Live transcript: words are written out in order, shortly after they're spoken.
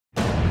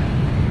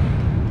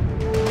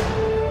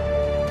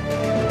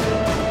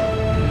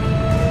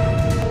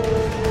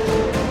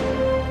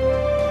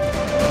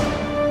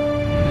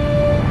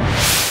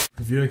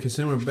Viewing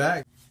consumer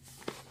back.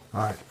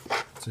 Alright,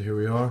 so here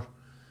we are.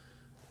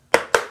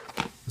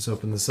 Let's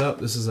open this up.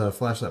 This is a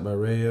flashlight by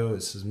Rayo.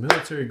 It says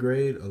military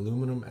grade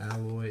aluminum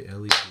alloy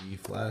LED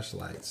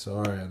flashlight.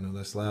 Sorry, I know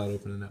that's loud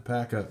opening that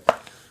pack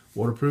up.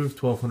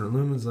 Waterproof, 1200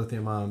 lumens,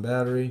 lithium ion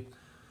battery,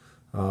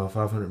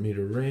 500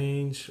 meter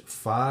range,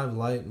 5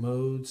 light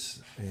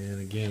modes, and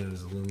again it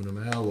is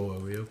aluminum alloy.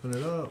 We open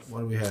it up.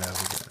 What do we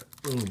have?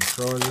 We got boom,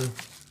 charger,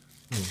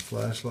 boom,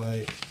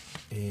 flashlight,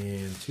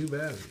 and 2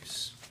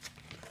 batteries.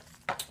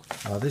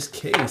 This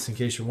case, in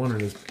case you're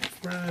wondering, is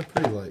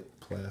pretty light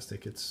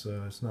plastic. It's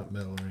not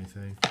metal or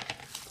anything.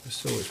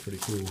 So it's pretty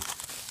cool.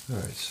 All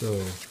right, so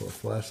pull a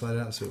flashlight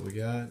out. See what we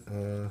got.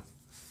 Let's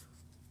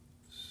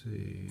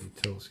see,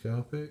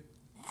 telescopic.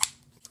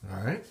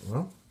 All right,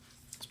 well,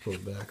 let's pull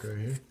it back right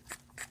here.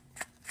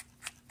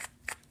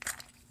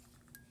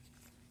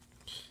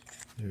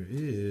 There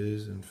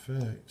is, in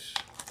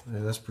fact, yeah,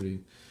 that's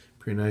pretty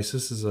nice.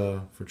 This is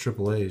for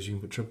AAA's. You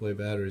can put AAA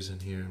batteries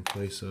in here in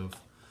place of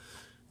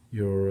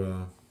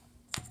your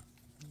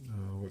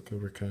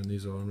whatever kind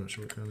these are. I'm not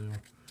sure what kind they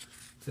are.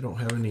 They don't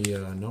have any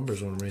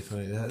numbers on them or anything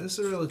like that. This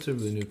is a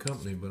relatively new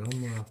company, but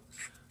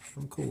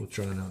I'm cool with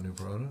trying out new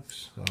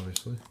products,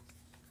 obviously.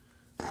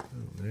 Oh,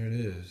 there it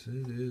is.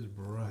 It is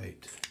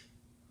bright.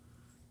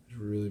 It's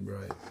really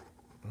bright.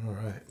 All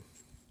right.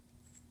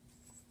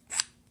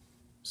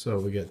 So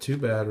we got 2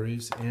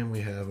 batteries, and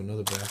we have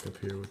another backup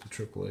here with the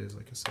AAA's,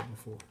 like I said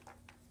before.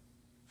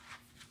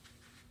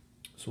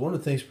 So one of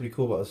the things pretty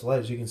cool about this light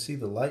is you can see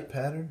the light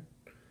pattern.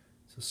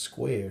 It's a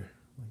square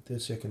like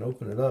this. You can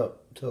open it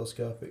up,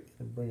 telescopic,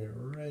 and bring it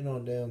right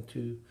on down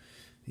to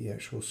the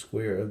actual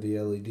square of the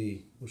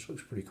LED, which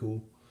looks pretty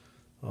cool.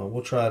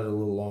 We'll try it at a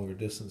little longer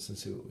distance and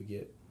see what we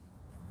get.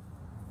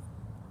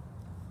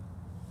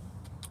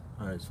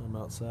 Alright, so I'm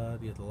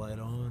outside, get the light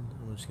on.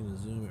 I'm just going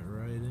to zoom it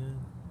right in.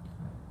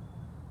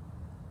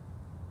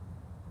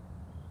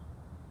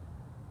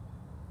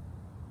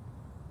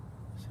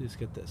 See, it's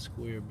got that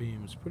square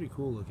beam. It's pretty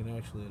cool looking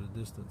actually at a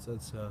distance.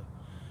 That's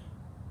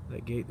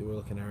that gate that we're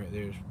looking at right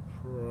there is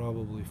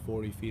probably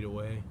 40 feet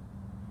away.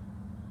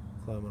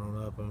 Climbing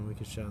on up. I mean, we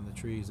can shine the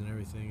trees and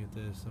everything at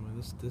this. I mean,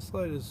 this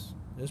light is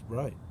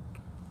bright.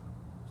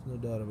 There's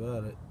no doubt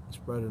about it. It's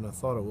brighter than I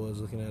thought it was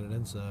looking at it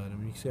inside. I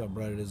mean, you can see how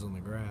bright it is on the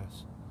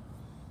grass.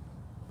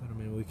 But I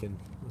mean,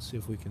 let's see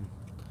if we can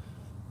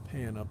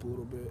pan up a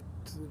little bit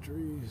to the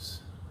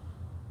trees.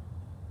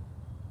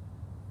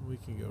 We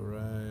can go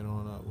right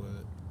on up with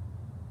it.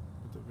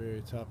 At the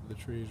very top of the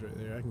trees right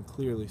there. I can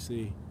clearly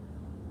see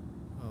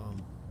what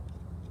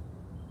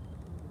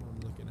I'm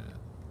looking at.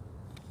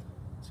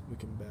 Let's see if we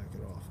can back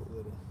it off a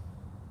little.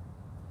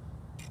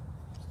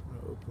 Just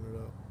gonna open it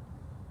up.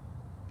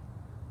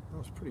 That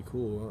was pretty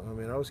cool. I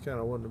mean, I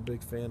wasn't a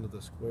big fan of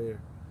the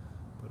square,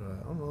 but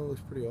I don't know, it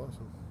looks pretty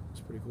awesome.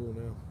 It's pretty cool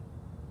now.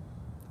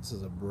 This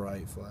is a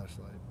bright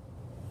flashlight.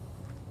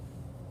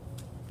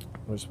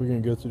 Alright, so we're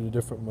gonna go through the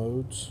different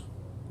modes.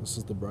 This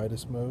is the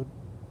brightest mode.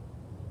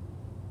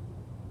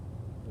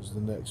 There's the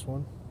next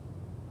one.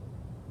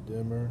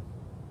 Dimmer.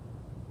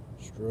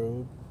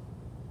 Strobe.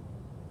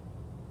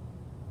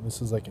 And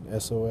this is like an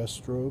SOS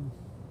strobe.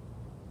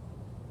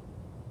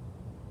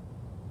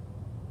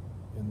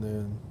 And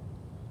then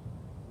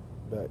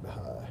back to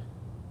high.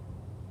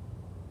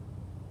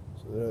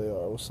 So there they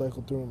are. We'll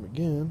cycle through them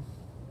again.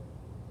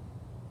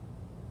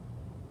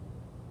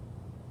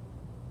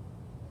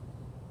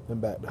 Then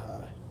back to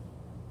high.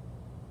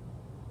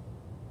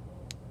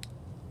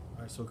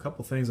 Alright, so a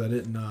couple things I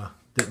didn't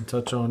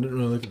touch on. Didn't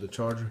really look at the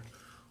charger,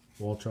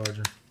 wall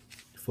charger.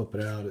 You flip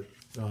it out,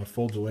 it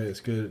folds away. It's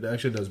good. It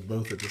actually does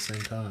both at the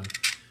same time.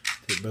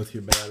 Take both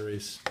your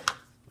batteries.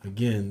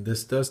 Again,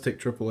 this does take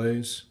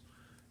AAA's,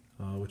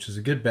 which is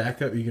a good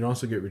backup. You can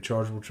also get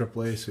rechargeable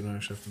AAA, so you don't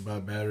actually have to buy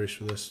batteries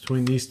for this.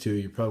 Between these two,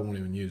 you probably won't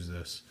even use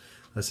this.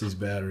 Unless these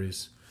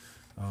batteries,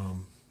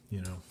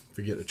 you know,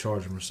 forget to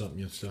charge them or something,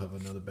 you'll still have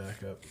another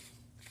backup.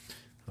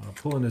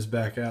 Pulling this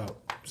back out,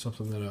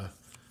 something that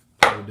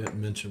I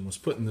didn't mention was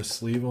putting this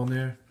sleeve on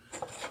there.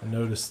 I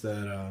noticed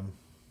that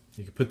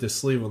you can put this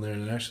sleeve on there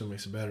and it actually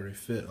makes the battery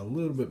fit a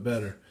little bit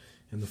better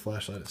in the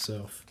flashlight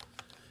itself.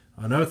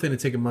 Another thing to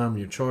take in mind when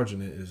you're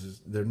charging it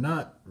is they're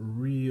not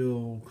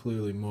real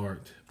clearly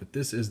marked, but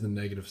this is the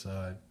negative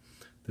side.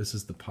 This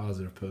is the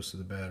positive post of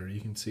the battery. You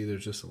can see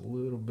there's just a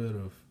little bit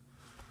of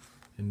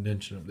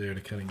indentation up there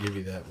to kind of give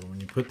you that. But when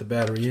you put the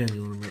battery in,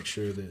 you want to make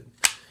sure that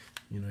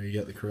you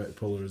get the correct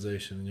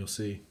polarization, and you'll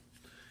see,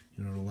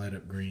 it'll light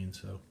up green.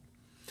 So,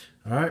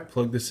 all right,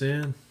 plug this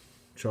in,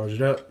 charge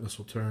it up. This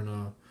will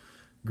turn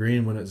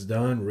green when it's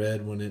done,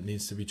 red when it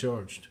needs to be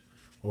charged,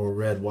 or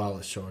red while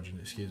it's charging.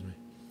 Excuse me.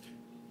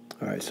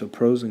 All right, so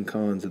pros and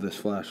cons of this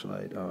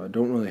flashlight. I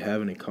don't really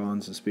have any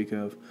cons to speak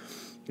of.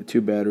 The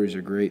 2 batteries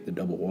are great. The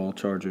double wall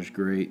charger is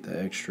great.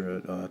 The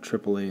extra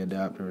AAA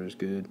adapter is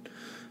good.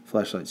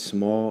 Flashlight's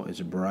small.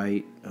 It's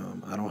bright.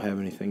 I don't have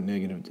anything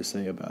negative to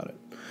say about it.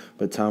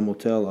 But time will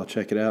tell. I'll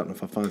check it out, and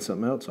if I find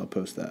something else, I'll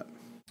post that.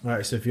 All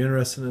right, so if you're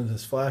interested in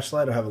this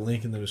flashlight, I'll have a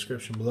link in the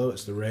description below.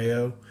 It's the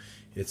Rayo.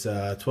 It's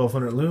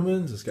 1200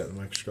 lumens. It's got the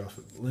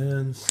microscopic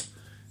lens.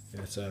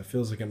 It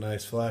feels like a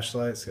nice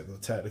flashlight. It's got the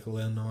tactical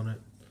end on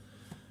it.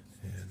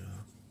 And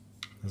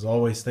as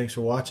always, thanks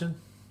for watching.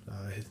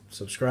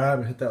 Subscribe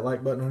and hit that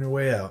like button on your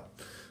way out.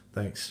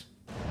 Thanks.